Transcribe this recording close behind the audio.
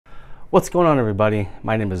What's going on, everybody?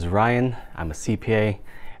 My name is Ryan. I'm a CPA,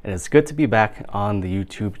 and it's good to be back on the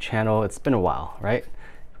YouTube channel. It's been a while, right?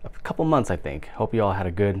 A couple months, I think. Hope you all had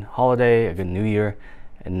a good holiday, a good new year,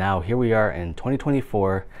 and now here we are in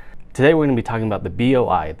 2024. Today we're going to be talking about the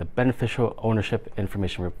BOI, the Beneficial Ownership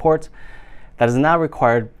Information Report, that is now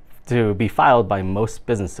required to be filed by most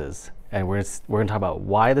businesses. And we're going to talk about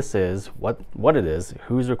why this is, what it is,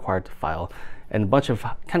 who's required to file, and a bunch of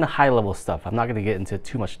kind of high-level stuff. I'm not going to get into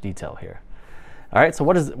too much detail here. All right, so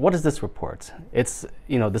what is this report? It's,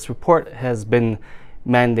 this report has been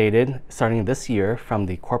mandated starting this year from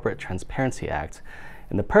the Corporate Transparency Act.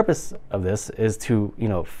 And the purpose of this is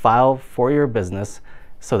to, file for your business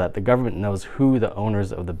so that the government knows who the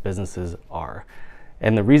owners of the businesses are.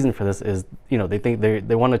 And the reason for this is, they think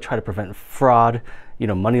they want to try to prevent fraud,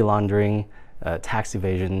 money laundering, tax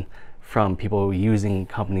evasion, from people using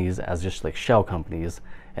companies as just like shell companies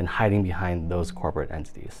and hiding behind those corporate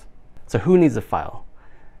entities. So who needs to file?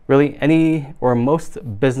 Really, any or most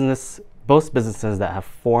businesses that have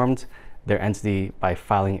formed their entity by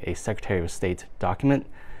filing a Secretary of State document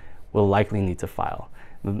will likely need to file.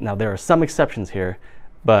 Now, there are some exceptions here,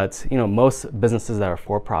 but most businesses that are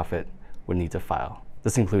for-profit would need to file.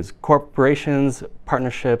 This includes corporations,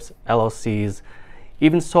 partnerships, LLCs,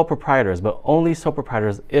 even sole proprietors, but only sole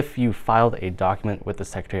proprietors if you filed a document with the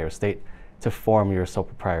Secretary of State to form your sole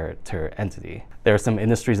proprietor entity. There are some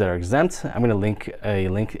industries that are exempt. I'm going to link a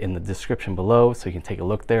link in the description below so you can take a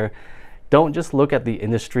look there. Don't just look at the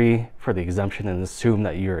industry for the exemption and assume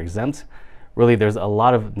that you're exempt. Really, there's a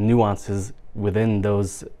lot of nuances within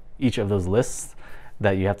each of those lists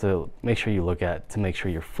that you have to make sure you look at to make sure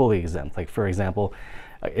you're fully exempt. Like, for example,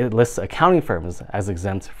 it lists accounting firms as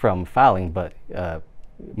exempt from filing, but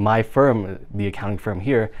my firm, the accounting firm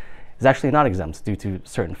here, is actually not exempt due to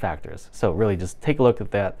certain factors. So really just take a look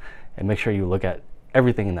at that and make sure you look at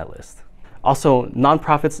everything in that list. Also,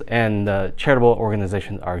 nonprofits and charitable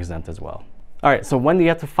organizations are exempt as well. All right, so when do you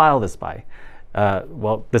have to file this by?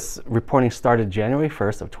 Well, this reporting started January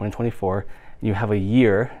 1st of 2024. You have a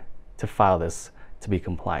year to file this to be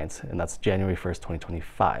compliant, and that's January 1st,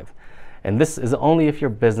 2025. And this is only if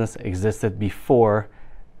your business existed before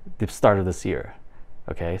the start of this year.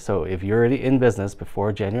 Okay, so if you're already in business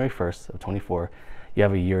before January 1st of 24, you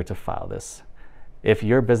have a year to file this. If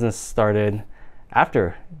your business started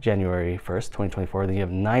after January 1st, 2024, then you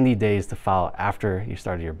have 90 days to file after you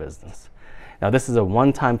started your business. Now, this is a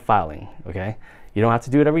one-time filing, okay? You don't have to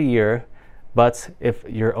do it every year, but if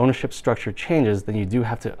your ownership structure changes, then you do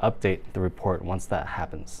have to update the report once that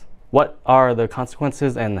happens. What are the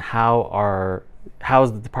consequences, and how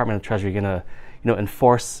is the Department of Treasury going to,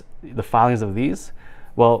 enforce the filings of these?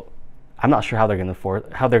 Well, I'm not sure how they're going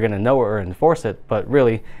to know or enforce it, but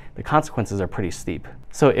really the consequences are pretty steep.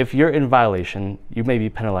 So if you're in violation, you may be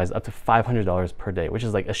penalized up to $500 per day, which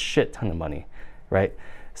is like a shit ton of money, right?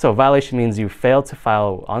 So violation means you failed to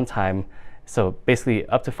file on time. So basically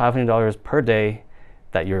up to $500 per day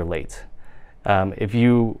that you're late.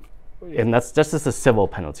 And that's just as a civil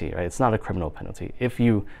penalty, right? It's not a criminal penalty. If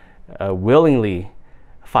you willingly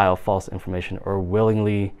file false information or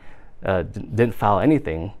willingly didn't file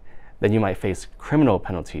anything, then you might face criminal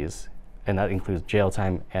penalties, and that includes jail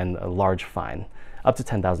time and a large fine, up to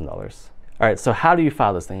 $10,000. All right, so how do you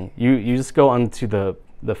file this thing? You just go onto the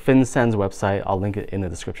FinCEN's website. I'll link it in the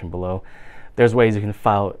description below. There's ways you can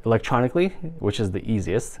file electronically, which is the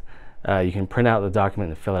easiest. You can print out the document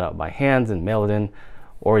and fill it out by hand and mail it in,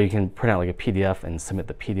 or you can print out like a PDF and submit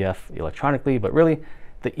the PDF electronically. But really,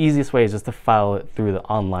 the easiest way is just to file it through the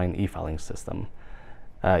online e-filing system.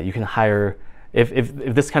 You can hire, if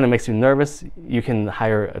this kind of makes you nervous, you can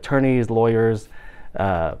hire attorneys, lawyers,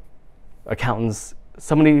 accountants,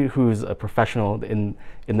 somebody who's a professional in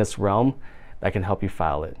this realm that can help you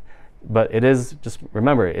file it. But it is, just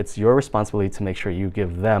remember, it's your responsibility to make sure you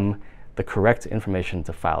give them the correct information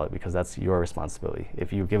to file it, because that's your responsibility.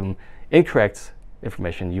 If you give them incorrect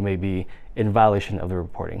information, you may be in violation of the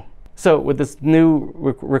reporting. So with this new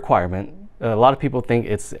requirement, a lot of people think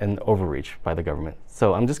it's an overreach by the government.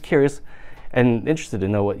 So I'm just curious and interested to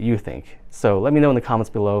know what you think. So let me know in the comments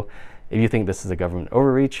below if you think this is a government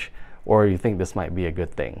overreach or you think this might be a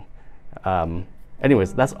good thing.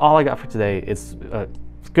 Anyways, that's all I got for today. It's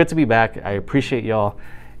good to be back. I appreciate y'all.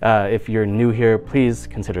 If you're new here, please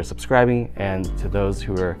consider subscribing. And to those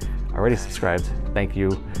who are already subscribed, thank you.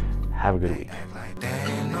 Have a good week.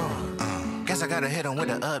 Guess I gotta hit 'em with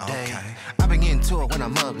an update. Okay. I been getting to it when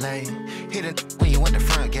I'm up late. Hit it when you went the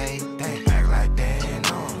front gate. They act like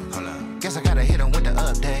that, no. Hold up. Guess I gotta hit 'em with the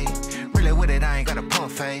update. Really with it, I ain't got a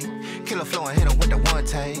pump fake. Killer flow and hit 'em with the one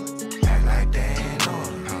take. Act like that,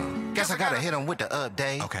 no. guess I gotta hit him with the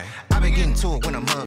update. Okay. I been getting to it when I'm up.